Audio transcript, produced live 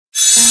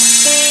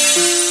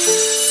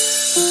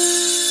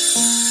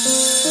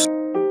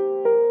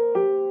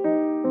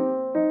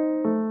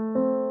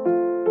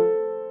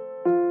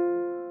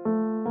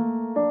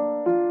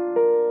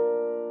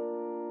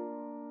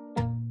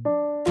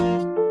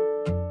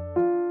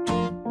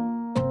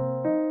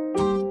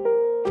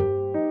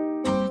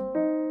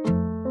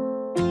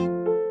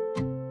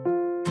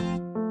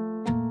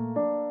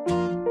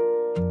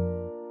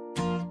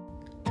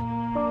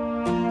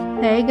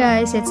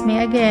guys, it's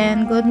me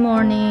again. Good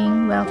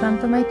morning.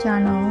 Welcome to my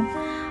channel.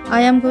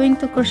 I am going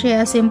to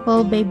crochet a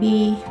simple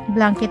baby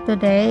blanket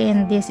today,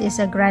 and this is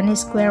a granny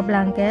square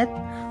blanket.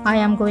 I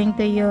am going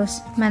to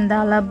use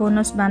mandala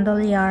bonus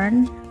bundle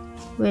yarn,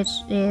 which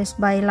is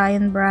by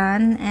Lion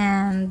brand,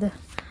 and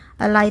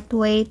a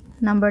lightweight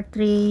number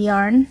 3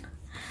 yarn.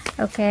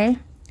 Okay,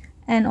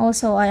 and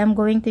also I am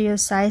going to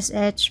use size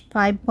H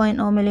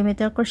 5.0mm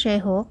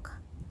crochet hook.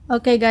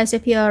 Okay guys,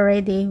 if you are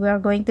ready, we are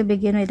going to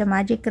begin with the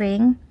magic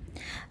ring.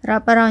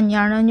 Wrap around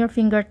yarn on your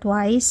finger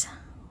twice,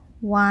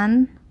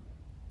 1,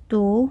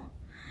 2,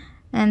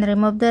 and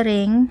remove the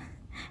ring,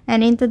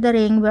 and into the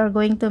ring we are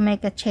going to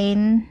make a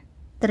chain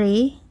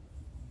 3,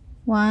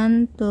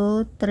 1,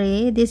 2,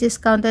 3. This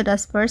is counted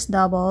as first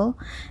double,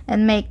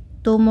 and make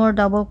 2 more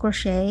double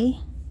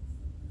crochet,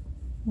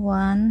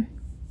 1,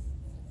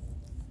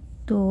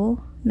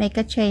 2, make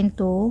a chain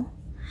 2,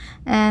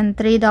 and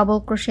 3 double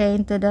crochet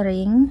into the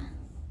ring,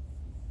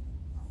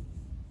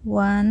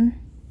 1,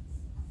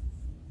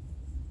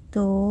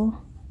 2,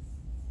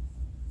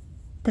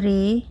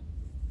 3,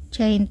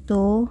 chain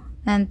 2,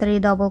 and 3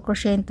 double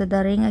crochet into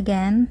the ring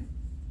again,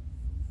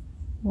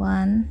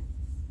 1,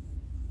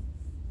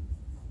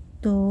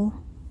 2,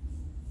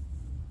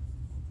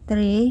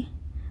 3,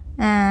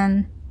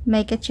 and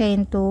make a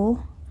chain 2,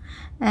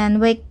 and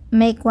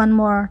make 1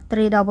 more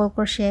 3 double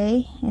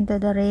crochet into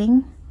the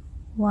ring,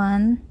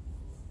 1,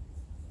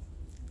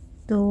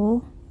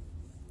 2,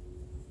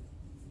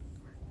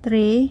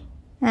 3,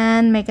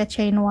 and make a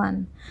chain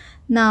 1.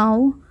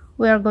 Now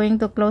we are going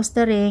to close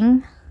the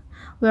ring.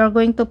 We are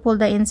going to pull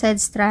the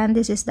inside strand.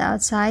 This is the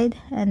outside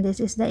and this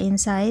is the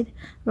inside.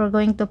 We're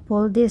going to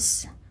pull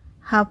this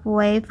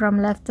halfway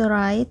from left to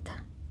right,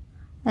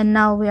 and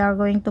now we are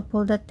going to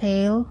pull the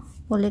tail.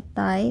 Pull it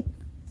tight.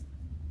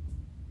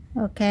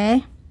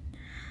 Okay,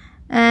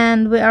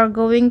 and we are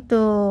going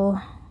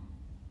to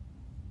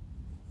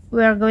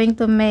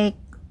make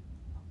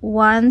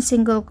 1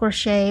 single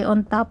crochet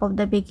on top of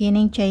the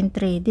beginning chain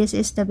 3. This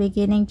is the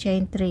beginning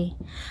chain 3.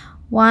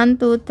 1,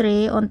 2,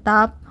 3 on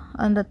top.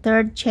 On the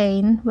third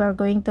chain we are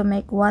going to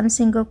make 1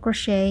 single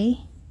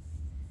crochet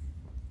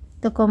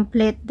to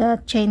complete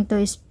the chain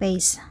 2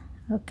 space.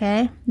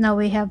 Okay, now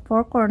we have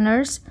 4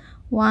 corners,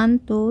 1,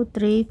 2,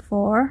 3,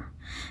 4,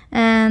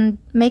 and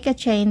make a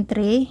chain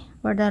 3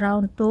 for the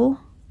round 2,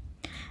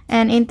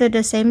 and into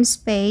the same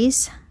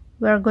space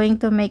we are going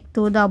to make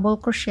 2 double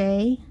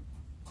crochet,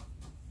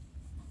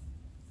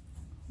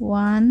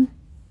 1,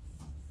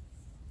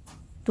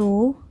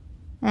 2,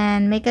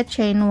 and make a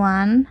chain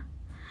 1,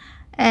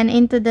 and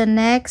into the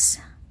next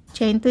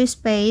chain 2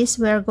 space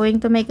we are going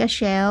to make a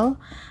shell.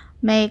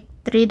 Make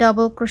 3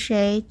 double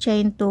crochet,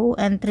 chain 2,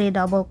 and 3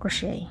 double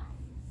crochet,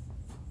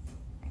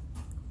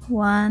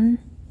 1,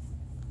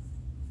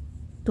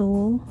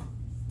 2,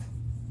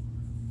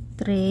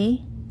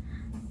 3,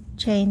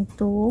 chain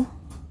 2,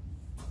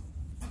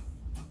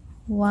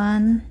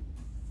 1,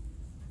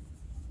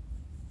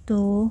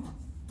 2,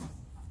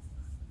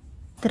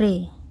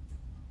 3.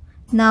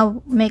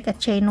 Now make a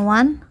chain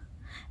 1,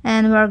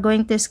 and we are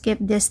going to skip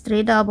this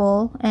 3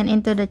 double, and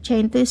into the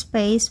chain 2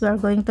 space we are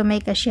going to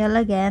make a shell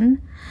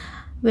again,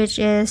 which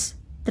is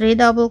 3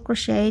 double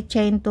crochet,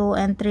 chain 2,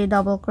 and 3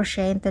 double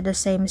crochet into the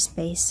same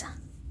space,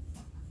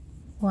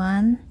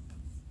 1,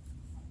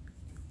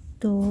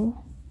 2,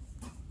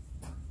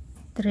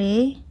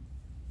 3,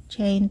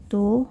 chain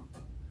 2,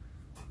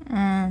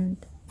 and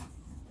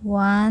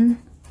 1,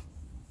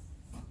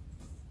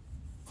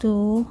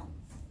 2,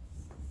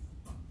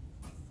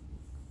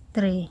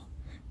 3.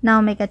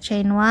 Now make a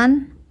chain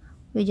 1.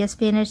 We just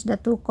finished the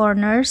 2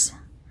 corners,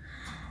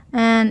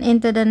 and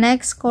into the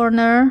next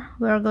corner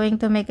we are going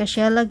to make a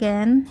shell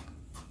again,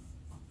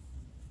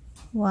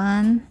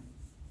 1,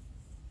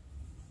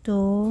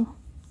 2,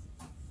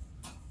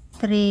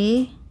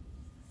 3,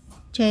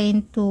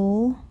 chain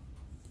 2,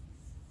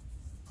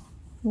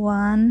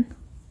 1,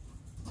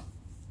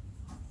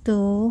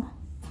 2,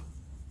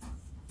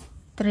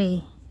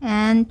 3,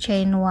 and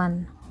chain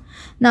 1.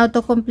 Now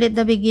to complete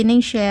the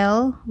beginning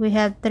shell we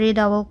have 3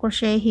 double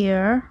crochet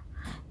here.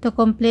 To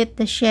complete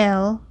the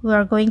shell we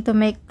are going to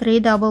make 3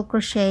 double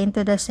crochet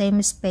into the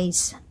same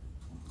space,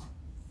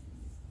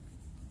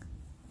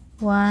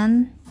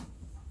 1,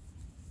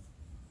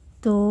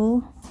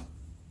 2,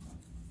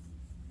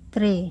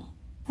 3,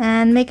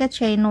 and make a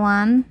chain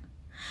 1,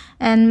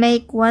 and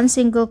make 1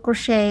 single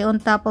crochet on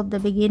top of the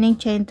beginning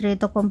chain 3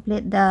 to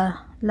complete the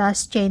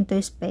last chain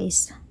 2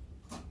 space.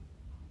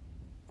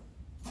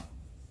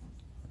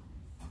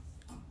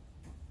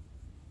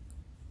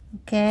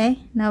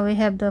 Okay, now we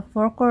have the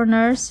 4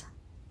 corners.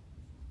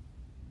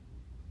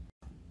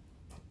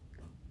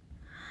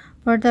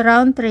 For the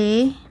round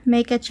 3,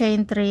 make a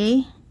chain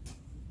 3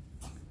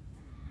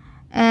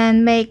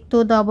 and make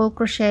 2 double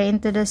crochet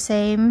into the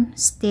same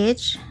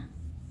stitch,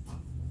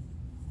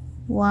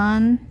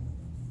 1,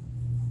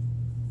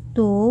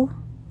 2,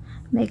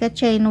 make a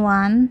chain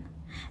 1,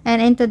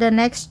 and into the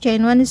next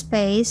chain 1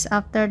 space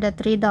after the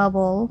 3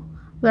 double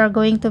we are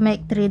going to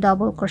make 3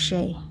 double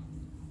crochet,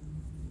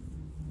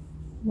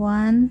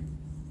 1,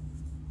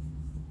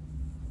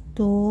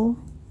 2,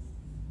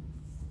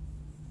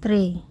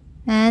 3,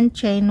 and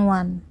chain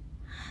 1.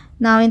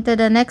 Now into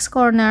the next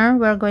corner,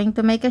 we're going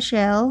to make a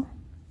shell.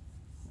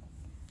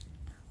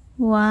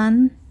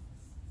 1,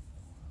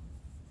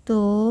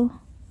 2,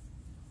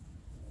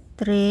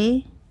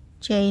 3,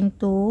 chain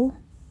 2,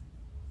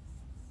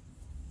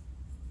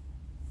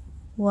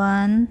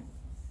 1,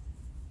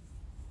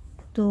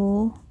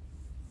 2,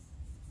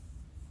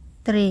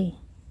 3.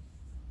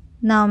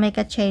 Now make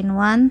a chain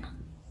 1,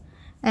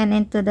 and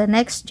into the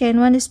next chain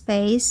 1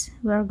 space,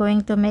 we're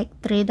going to make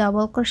 3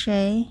 double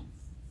crochet.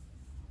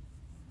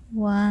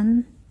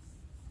 1,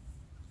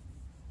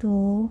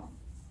 2,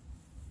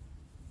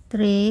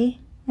 3,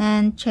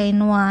 and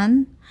chain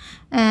 1,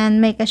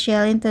 and make a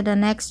shell into the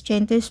next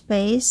chain 2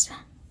 space.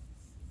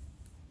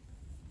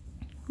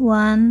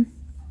 1,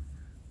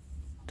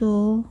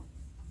 2,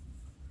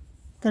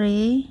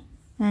 3,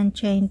 and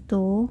chain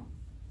 2,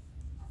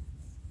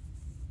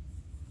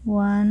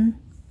 1,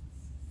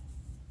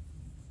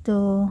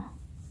 2,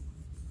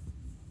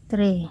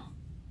 3.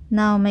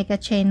 Now make a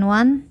chain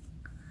 1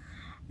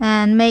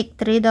 and make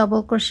 3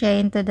 double crochet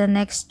into the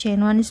next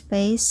chain 1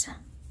 space.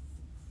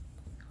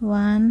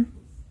 1,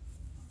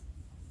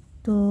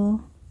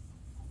 2,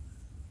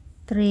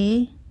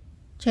 3,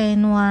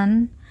 chain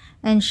 1,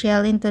 and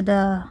shell into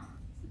the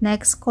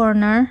next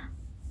corner.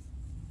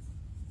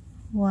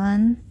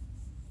 1,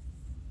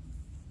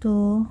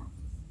 2,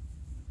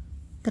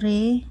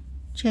 3,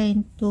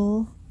 chain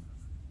 2,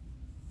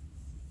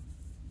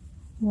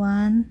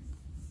 1,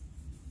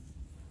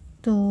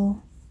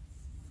 2,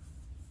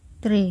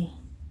 3.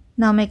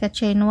 Now make a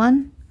chain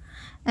 1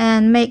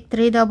 and make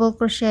 3 double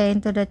crochet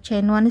into the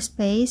chain 1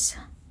 space.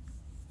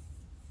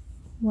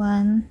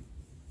 1,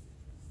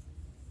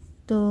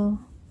 2,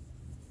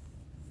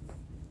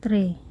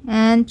 3,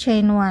 and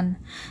chain 1.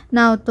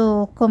 Now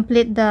to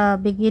complete the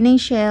beginning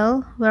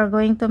shell, we're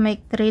going to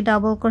make 3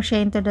 double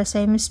crochet into the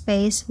same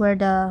space where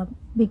the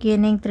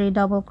beginning 3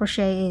 double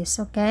crochet is.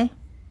 Okay,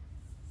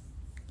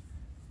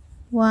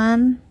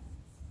 1,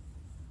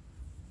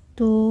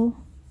 2,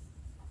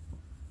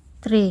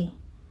 3,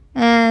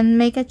 and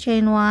make a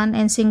chain 1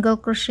 and single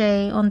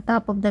crochet on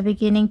top of the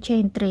beginning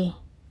chain 3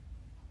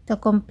 to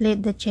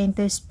complete the chain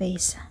 2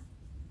 space.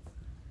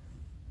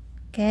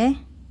 Okay,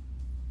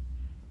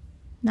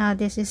 now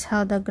this is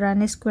how the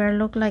granny square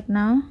look like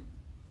now.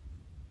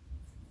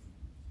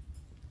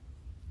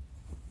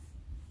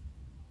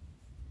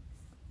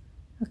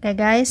 Okay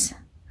guys,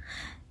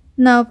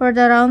 now for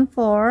the round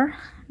 4,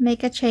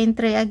 make a chain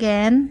 3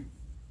 again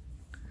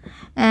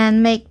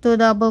and make 2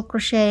 double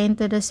crochet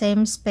into the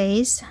same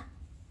space.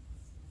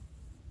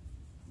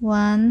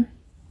 1,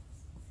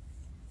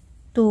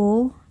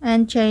 2,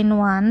 and chain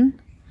 1,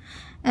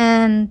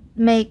 and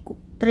make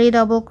 3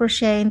 double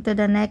crochet into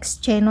the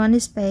next chain 1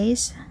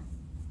 space.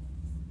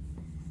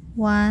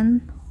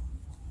 1,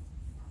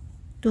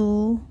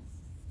 2,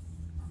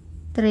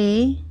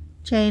 3,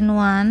 chain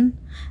 1,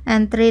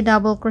 and 3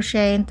 double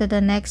crochet into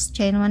the next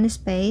chain 1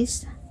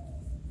 space.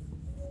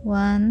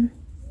 1,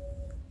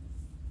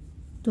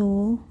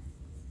 2,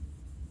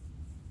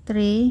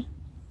 3,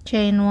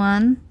 chain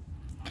 1,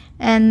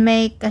 and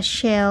make a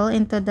shell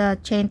into the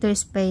chain 2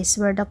 space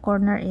where the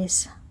corner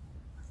is.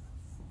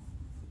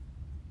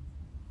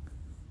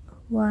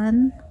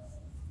 1,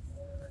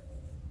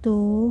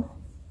 2,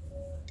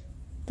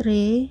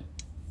 3,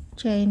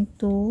 chain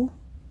 2,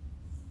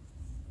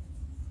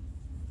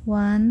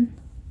 1,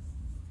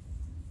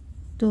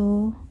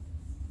 2,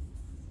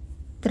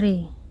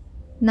 3.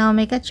 Now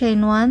make a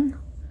chain 1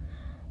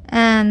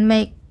 and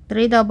make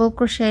 3 double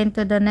crochet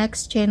into the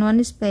next chain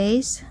 1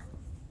 space.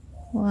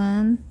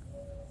 1,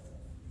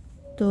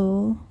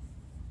 2,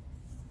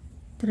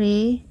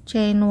 3,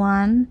 chain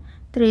 1,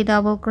 3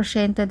 double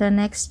crochet into the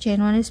next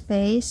chain 1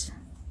 space.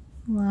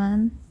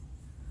 1,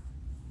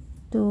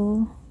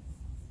 2,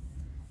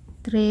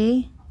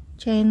 3,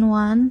 chain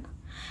 1,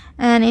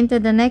 and into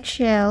the next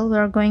shell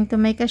we're going to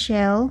make a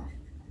shell.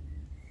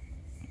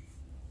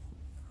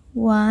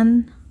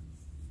 1,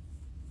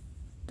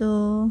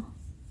 2,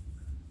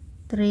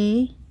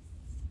 3,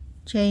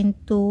 chain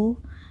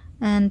 2,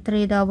 and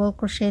 3 double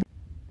crochet.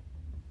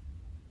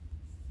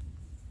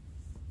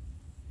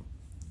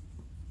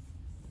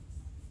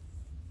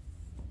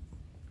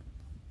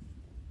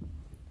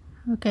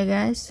 Okay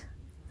guys,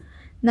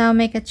 now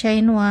make a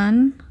chain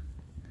 1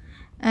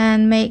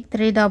 and make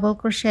 3 double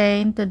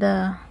crochet into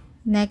the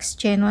next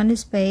chain 1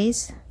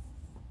 space.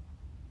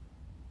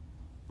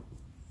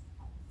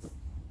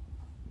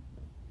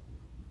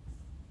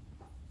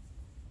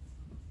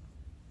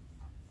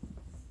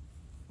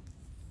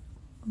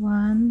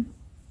 1,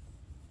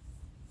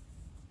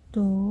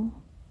 2,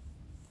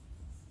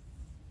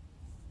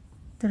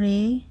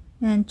 3,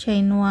 and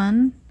chain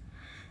 1,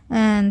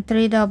 and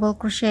 3 double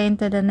crochet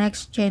into the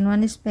next chain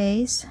 1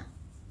 space.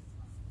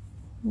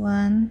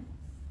 1,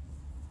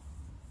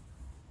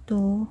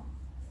 2,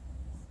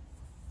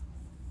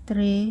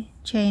 3,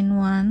 chain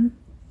 1,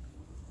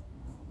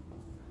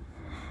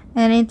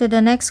 and into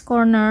the next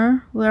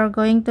corner we are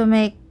going to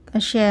make a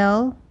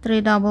shell,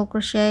 3 double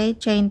crochet,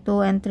 chain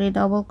 2, and 3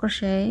 double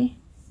crochet.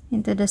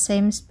 into the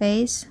same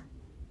space.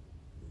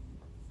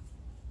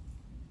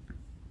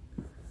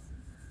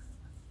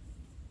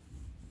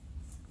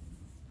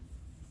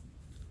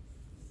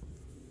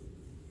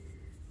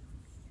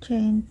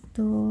 Chain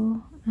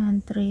 2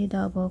 and 3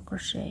 double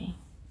crochet.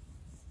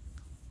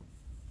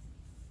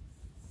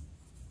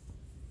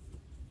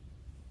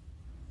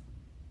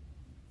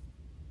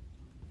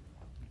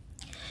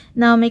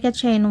 Now make a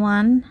chain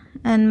 1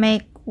 and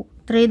make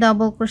 3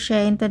 double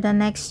crochet into the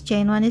next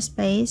chain 1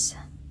 space.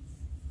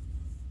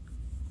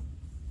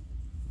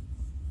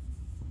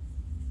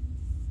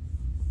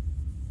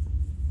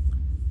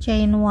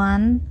 Chain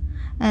 1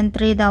 and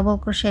 3 double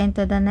crochet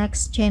into the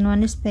next chain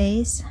 1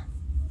 space.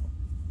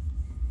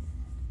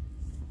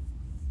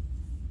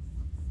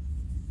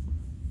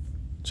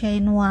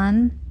 Chain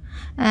 1,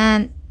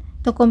 and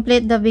to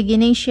complete the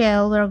beginning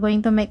shell, we're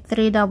going to make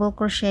 3 double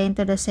crochet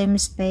into the same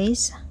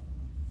space.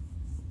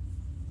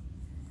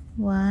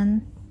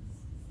 1,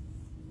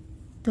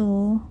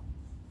 2,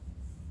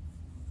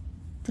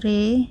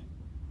 3,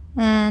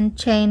 and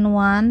chain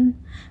 1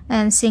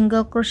 and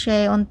single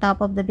crochet on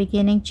top of the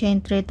beginning chain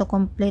 3 to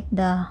complete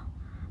the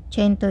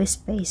chain 2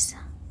 space.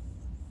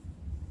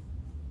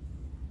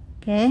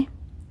 Okay,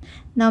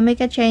 now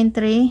make a chain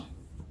 3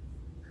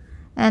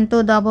 and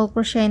 2 double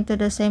crochet into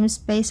the same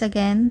space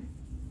again,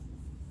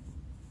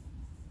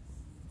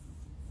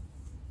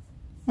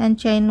 and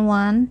chain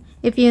 1.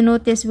 If you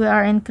notice, we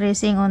are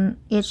increasing on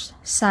each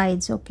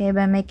sides, okay,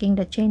 by making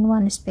the chain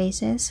 1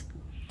 spaces.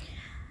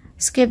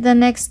 Skip the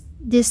next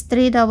these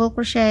 3 double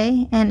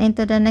crochet and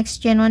into the next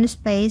chain 1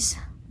 space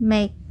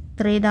make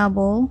 3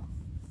 double,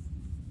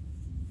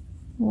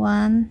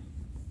 1,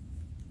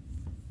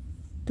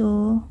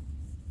 2,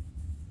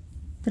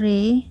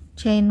 3,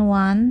 chain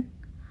 1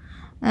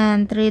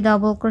 and 3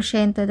 double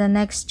crochet into the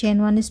next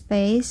chain 1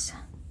 space,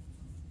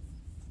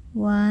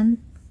 1,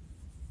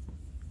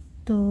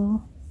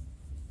 2,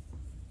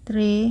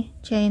 3,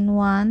 chain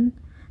 1,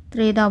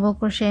 3 double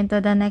crochet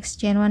into the next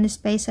chain 1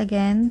 space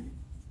again,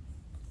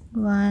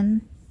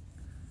 1,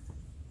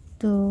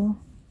 2,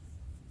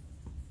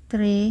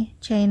 3,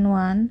 chain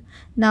 1.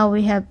 Now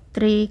we have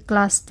 3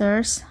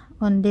 clusters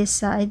on this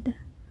side,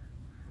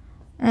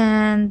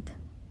 and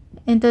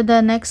into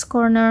the next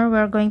corner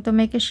we're going to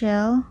make a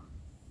shell.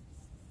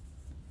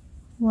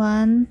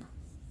 1,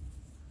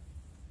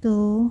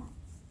 2,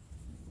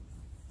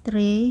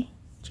 3,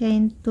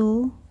 chain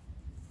 2,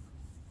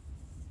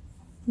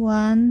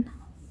 1,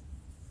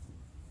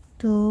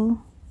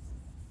 2,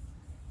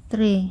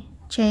 3,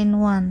 chain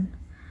 1,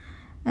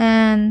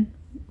 and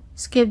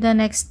skip the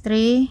next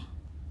 3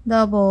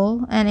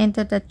 double and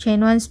into the chain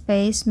 1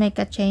 space make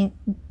a chain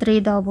 3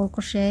 double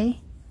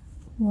crochet,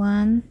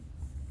 1,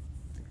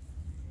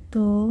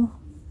 2,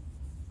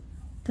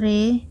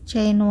 3,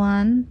 chain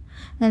 1,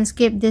 and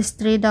skip this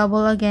 3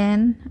 double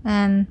again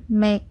and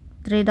make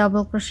 3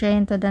 double crochet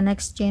into the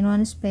next chain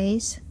 1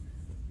 space,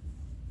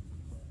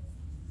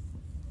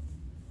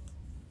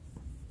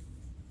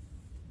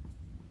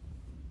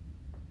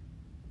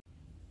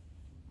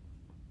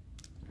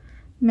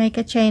 make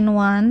a chain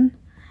 1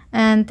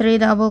 and 3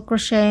 double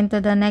crochet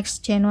into the next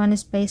chain 1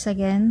 space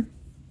again,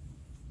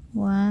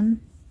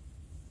 1,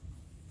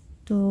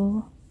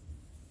 2,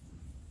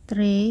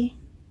 3,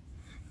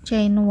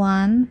 chain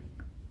 1,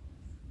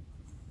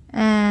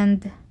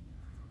 and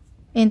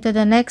into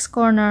the next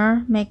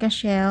corner make a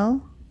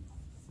shell,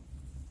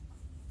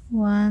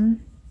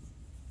 1,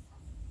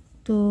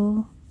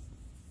 2,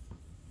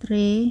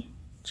 3,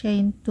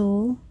 chain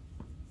 2,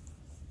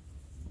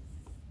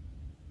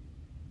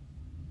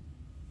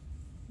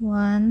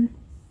 1,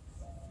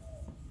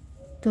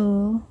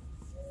 2,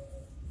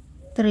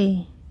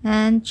 3,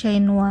 and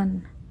chain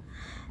 1.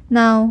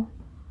 Now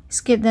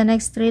skip the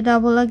next 3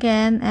 double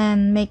again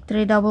and make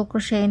 3 double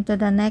crochet into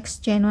the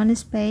next chain 1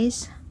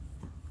 space,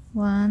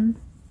 1,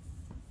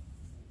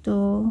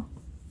 2,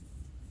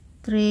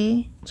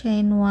 3,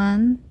 chain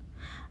 1,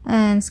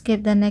 and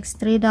skip the next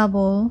 3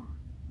 double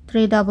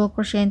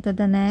crochet into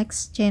the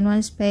next chain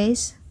 1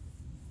 space,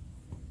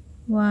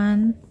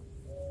 1,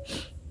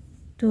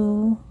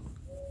 2,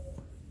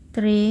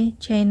 3,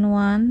 chain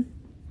 1,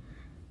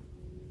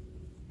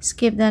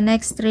 skip the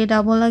next 3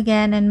 double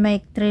again and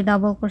make 3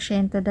 double crochet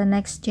into the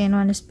next chain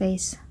 1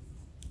 space.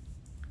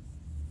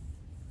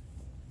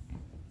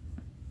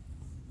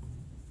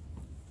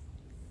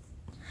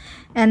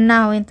 And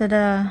now into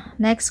the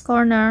next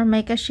corner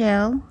make a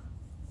shell,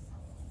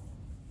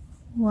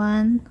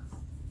 1,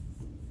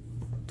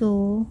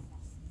 2,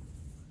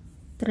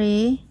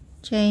 3,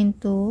 chain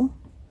 2,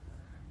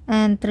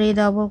 and 3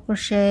 double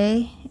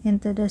crochet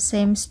into the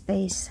same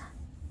space,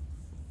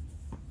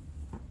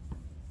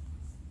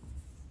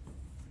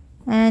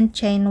 and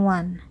chain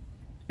 1.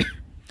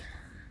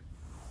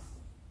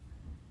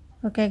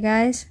 Okay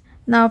guys,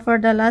 now for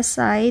the last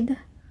side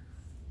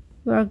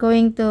we're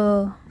going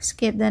to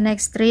skip the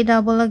next 3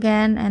 double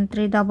again and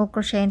 3 double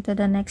crochet into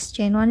the next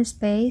chain 1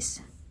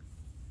 space,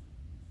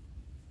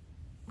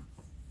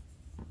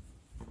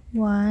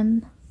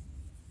 1,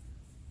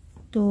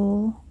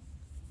 2,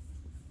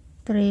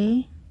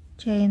 3,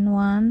 chain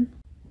 1,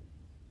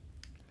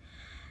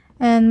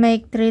 and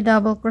make 3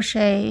 double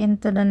crochet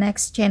into the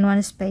next chain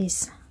 1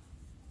 space.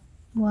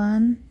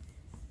 1,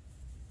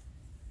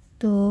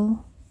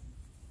 2,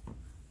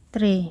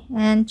 3,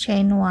 and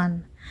chain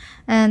 1,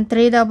 and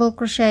 3 double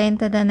crochet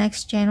into the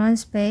next chain 1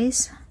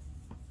 space.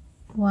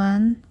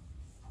 1,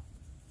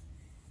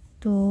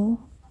 2,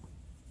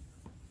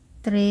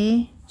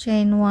 3,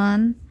 chain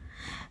 1,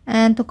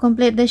 and to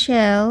complete the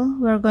shell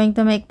we're going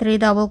to make 3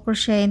 double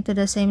crochet into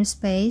the same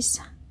space.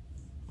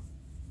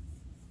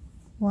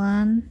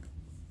 1,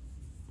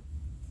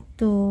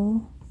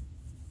 2,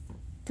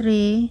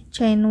 3,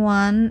 chain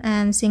 1,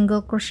 and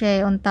single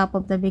crochet on top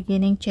of the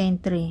beginning chain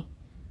 3.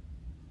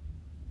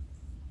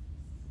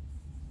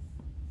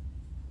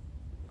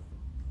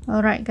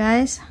 Alright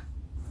guys,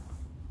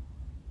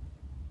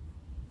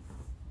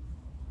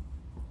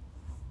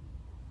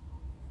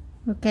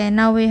 okay,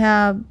 now we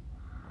have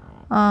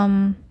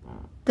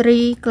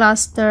 3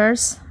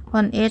 clusters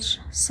on each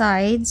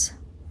sides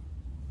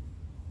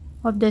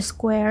of the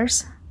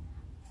squares.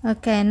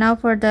 Okay, now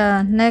for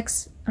the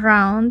next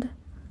round,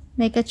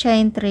 make a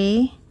chain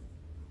 3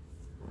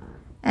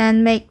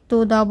 and make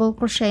 2 double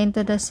crochet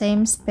into the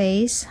same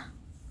space.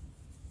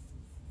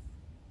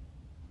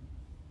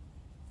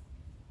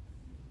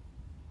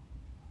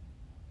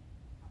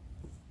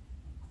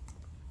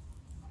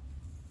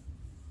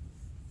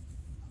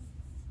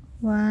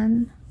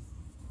 One,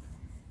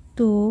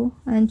 2,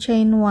 and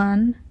chain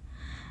 1,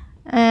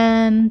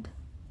 and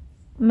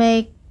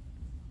make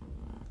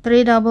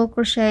 3 double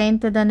crochet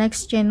into the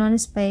next chain 1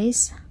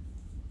 space.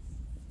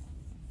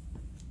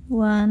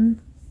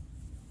 1,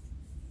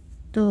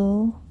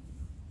 2,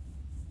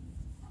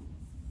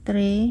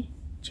 3,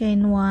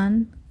 chain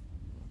 1,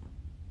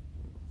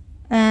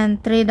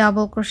 and 3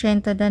 double crochet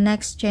into the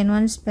next chain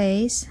 1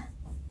 space.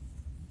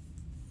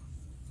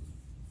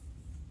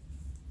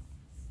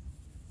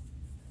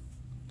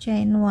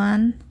 Chain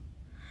 1,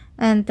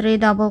 and 3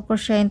 double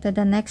crochet into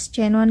the next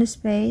chain 1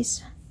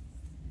 space.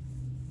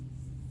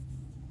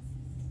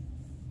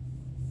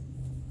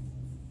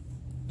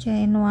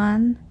 Chain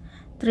 1,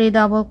 3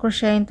 double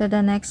crochet into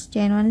the next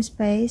chain 1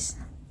 space.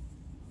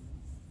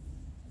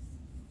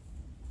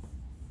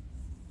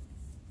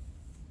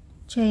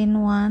 Chain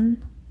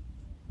 1.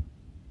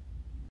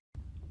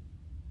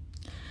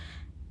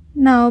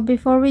 Now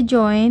before we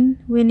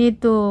join, we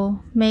need to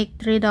make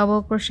 3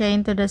 double crochet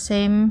into the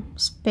same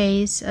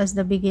space as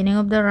the beginning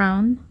of the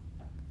round.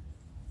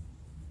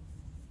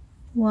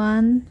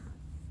 1,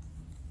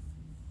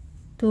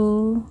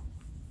 2,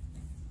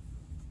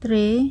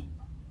 3,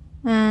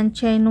 and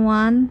chain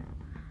 1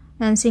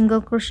 and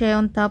single crochet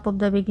on top of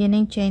the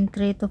beginning chain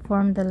 3 to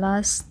form the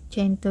last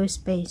chain 2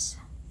 space.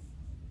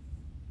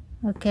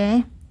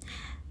 Okay.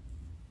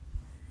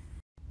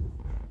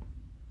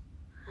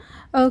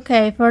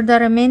 Okay, for the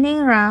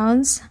remaining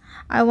rounds,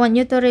 I want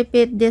you to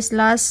repeat this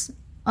last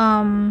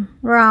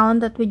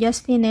round that we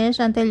just finished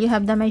until you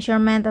have the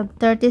measurement of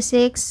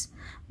 36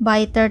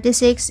 by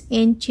 36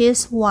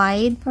 inches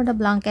wide for the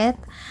blanket.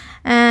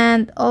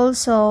 And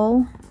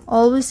also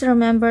always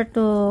remember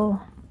to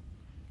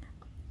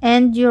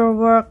end your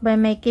work by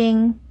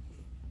making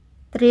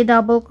 3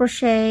 double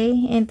crochet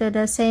into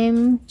the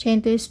same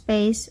chain 2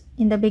 space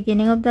in the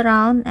beginning of the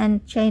round,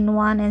 and chain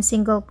 1 and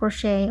single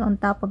crochet on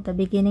top of the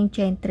beginning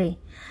chain 3.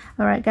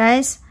 Alright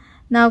guys,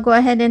 now go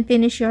ahead and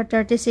finish your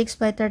 36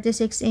 by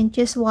 36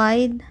 inches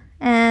wide,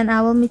 and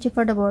I will meet you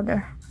for the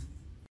border.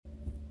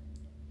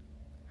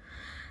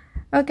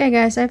 Okay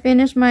guys, I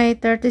finished my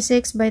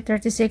 36 by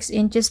 36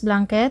 inches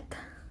blanket,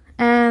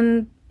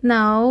 and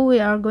now we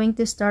are going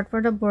to start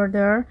for the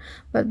border.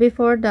 But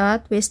before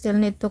that, we still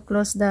need to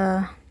close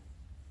the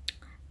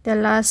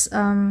last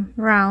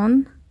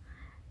round.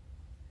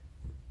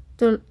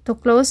 To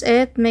close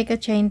it, make a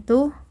chain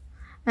 2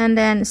 and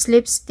then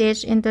slip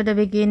stitch into the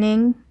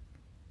beginning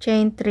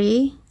chain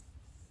 3.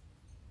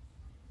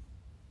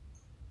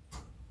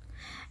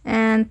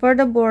 And for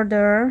the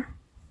border,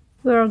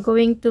 we are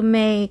going to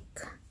make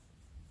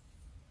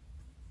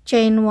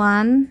chain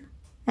 1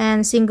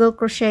 and single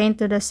crochet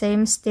into the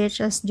same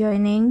stitch as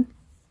joining,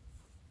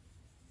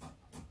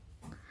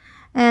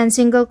 and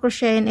single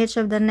crochet in each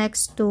of the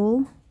next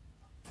 2.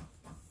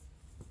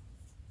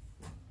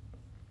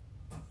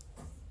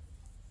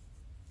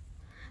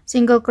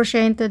 Single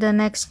crochet into the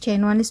next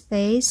chain 1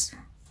 space,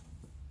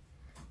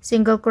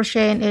 single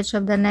crochet in each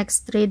of the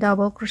next 3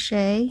 double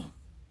crochet,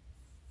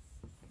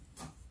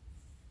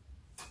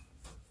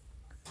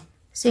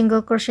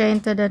 single crochet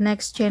into the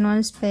next chain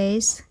 1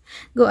 space.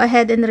 Go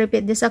ahead and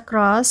repeat this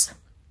across.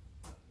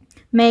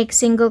 Make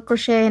single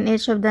crochet in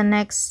each of the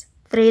next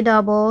 3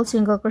 double,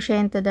 single crochet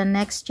into the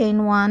next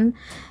chain 1,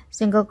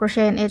 single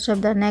crochet in each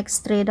of the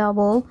next 3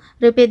 double.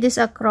 Repeat this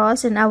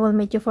across, and I will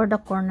meet you for the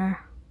corner.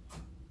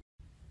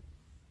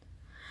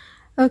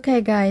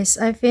 Okay guys,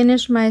 I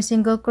finished my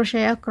single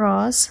crochet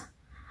across,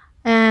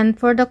 and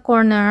for the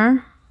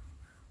corner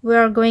we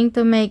are going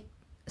to make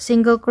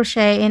single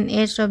crochet in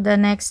each of the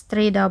next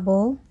 3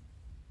 double.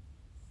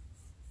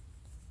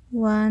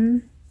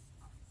 1,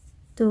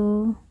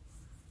 2,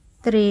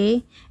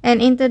 3,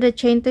 and into the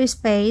chain 2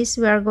 space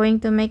we are going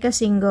to make a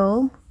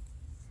single,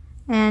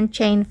 and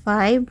chain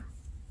 5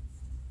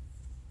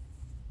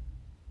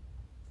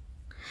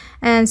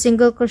 and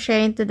single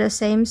crochet into the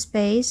same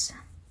space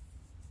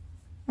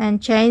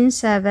and chain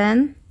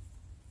 7,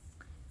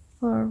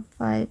 4,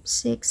 5,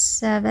 6,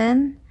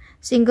 7,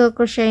 single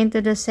crochet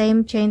into the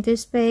same chain 2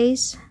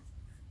 space,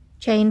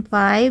 chain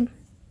 5,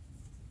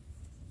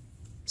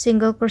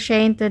 single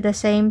crochet into the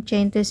same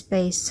chain 2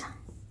 space.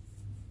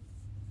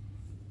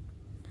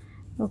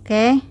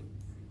 Okay,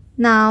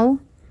 now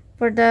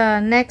for the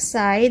next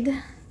side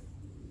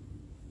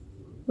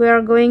we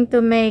are going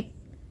to make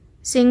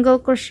single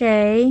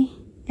crochet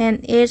in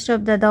each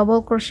of the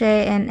double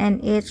crochet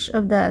and each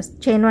of the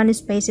chain 1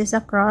 spaces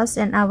across,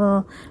 and I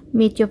will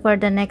meet you for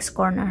the next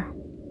corner.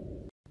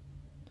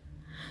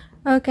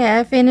 Okay,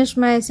 I finished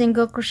my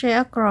single crochet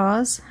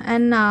across,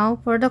 and now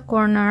for the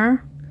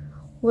corner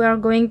we are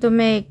going to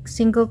make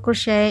single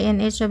crochet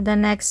in each of the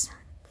next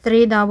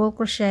 3 double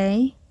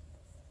crochet.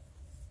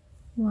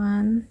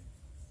 1,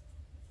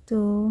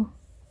 2,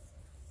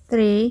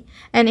 3,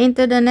 and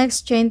into the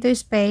next chain 2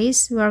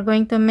 space we are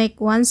going to make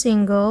 1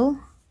 single,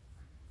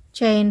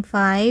 chain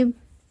 5,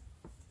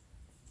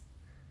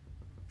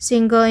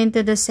 single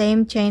into the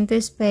same chain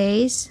 2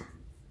 space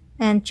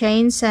and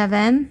chain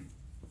 7,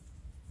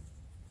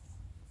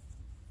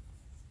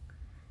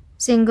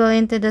 single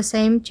into the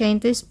same chain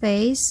 2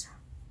 space,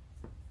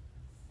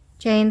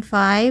 chain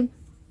 5,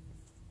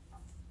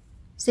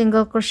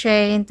 single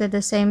crochet into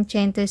the same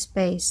chain 2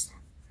 space,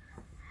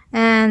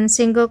 and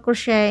single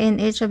crochet in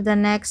each of the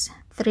next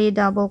 3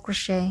 double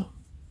crochet.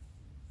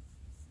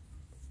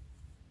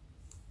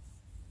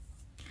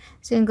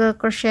 Single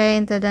crochet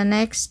into the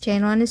next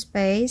chain 1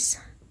 space,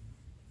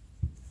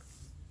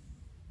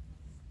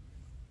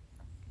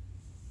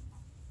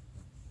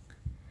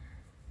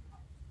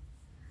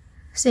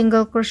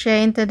 single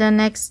crochet into the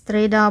next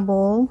 3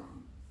 double,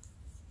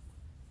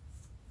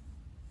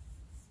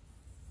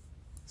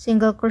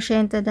 single crochet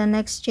into the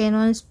next chain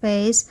 1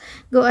 space.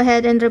 Go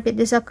ahead and repeat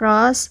this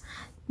across.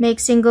 Make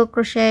single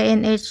crochet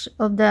in each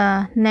of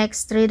the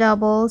next 3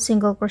 double,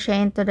 single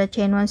crochet into the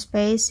chain 1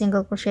 space,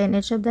 single crochet in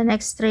each of the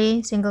next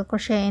 3, single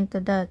crochet into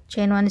the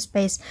chain 1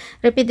 space.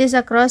 Repeat this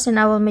across and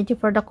I will meet you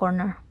for the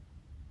corner.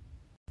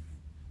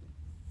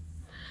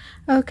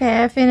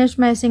 Okay, I finished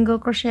my single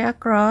crochet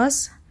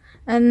across,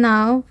 and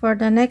now for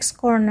the next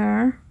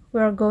corner we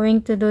are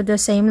going to do the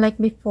same like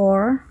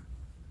before.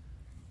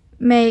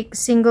 Make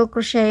single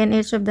crochet in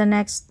each of the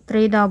next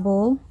 3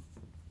 double,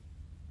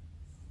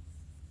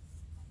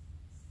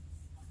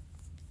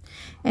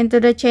 into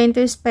the chain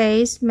 2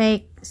 space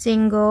make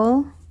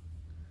single,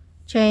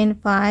 chain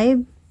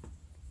 5,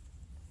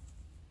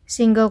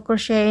 single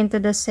crochet into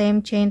the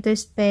same chain 2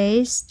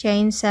 space,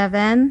 chain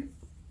 7,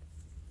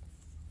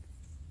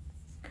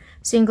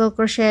 single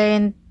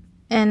crochet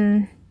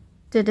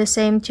into the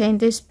same chain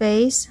 2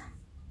 space,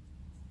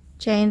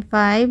 chain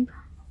 5,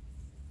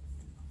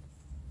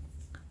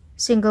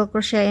 single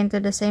crochet into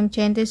the same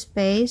chain 2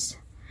 space,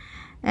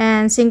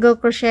 and single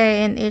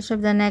crochet in each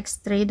of the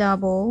next 3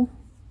 double.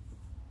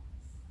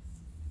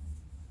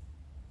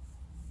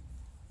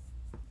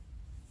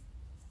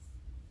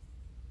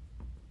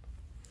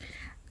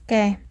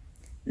 Okay,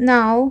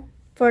 now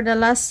for the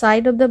last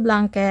side of the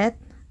blanket,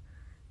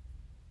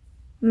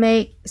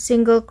 make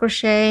single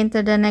crochet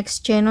into the next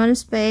chain 1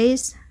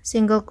 space,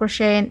 single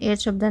crochet in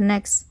each of the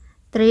next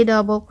 3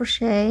 double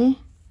crochet,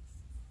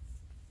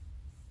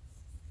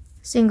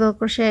 single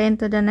crochet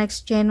into the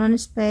next chain 1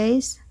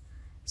 space,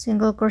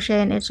 single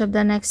crochet in each of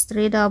the next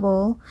 3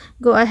 double.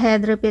 Go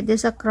ahead, repeat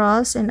this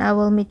across, and I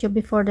will meet you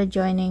before the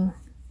joining.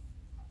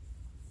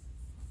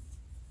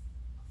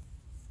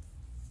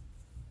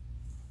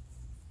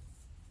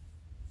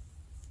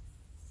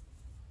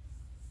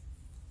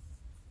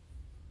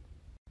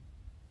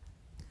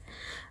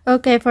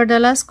 Okay, for the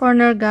last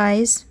corner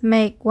guys,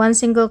 make 1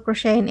 single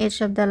crochet in each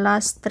of the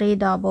last 3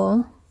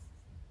 double.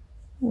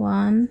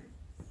 1,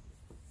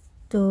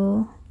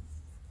 2,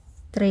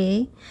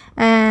 3,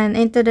 and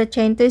into the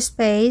chain 2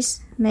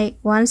 space make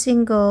 1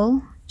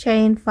 single,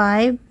 chain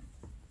 5,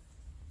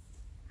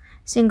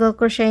 single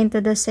crochet into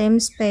the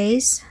same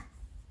space,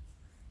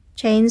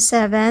 chain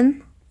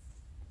 7,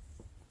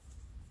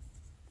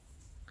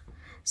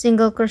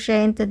 single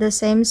crochet into the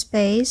same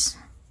space,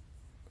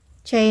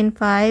 chain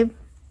 5,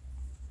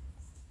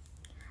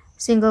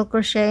 single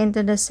crochet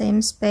into the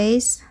same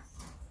space,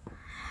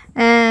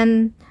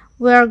 and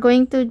we are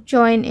going to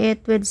join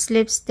it with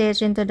slip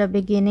stitch into the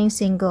beginning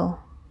single.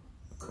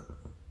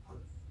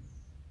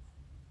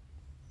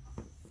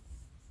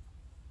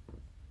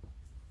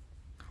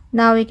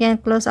 Now we can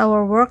close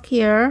our work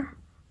here.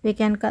 We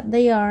can cut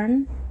the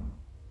yarn.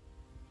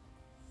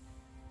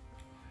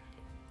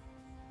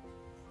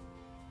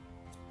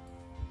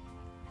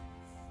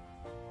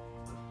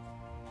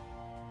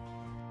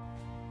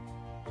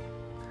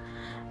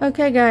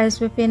 Okay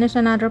guys, we finished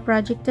another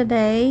project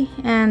today,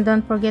 and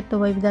don't forget to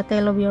weave the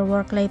tail of your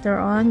work later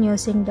on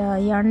using the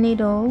yarn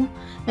needle.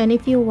 And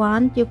if you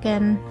want, you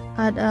can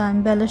add an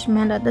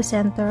embellishment at the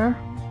center.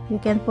 You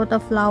can put a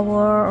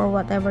flower or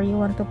whatever you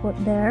want to put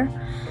there.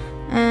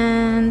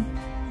 And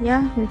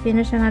yeah, we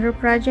finished another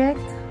project,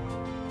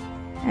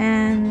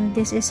 and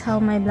this is how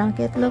my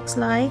blanket looks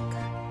like.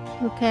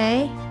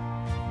 Okay,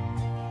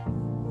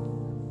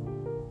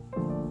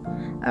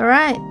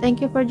 alright,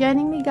 thank you for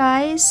joining me,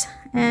 guys,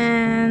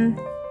 and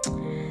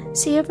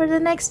see you for the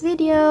next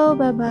video.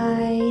 Bye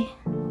bye.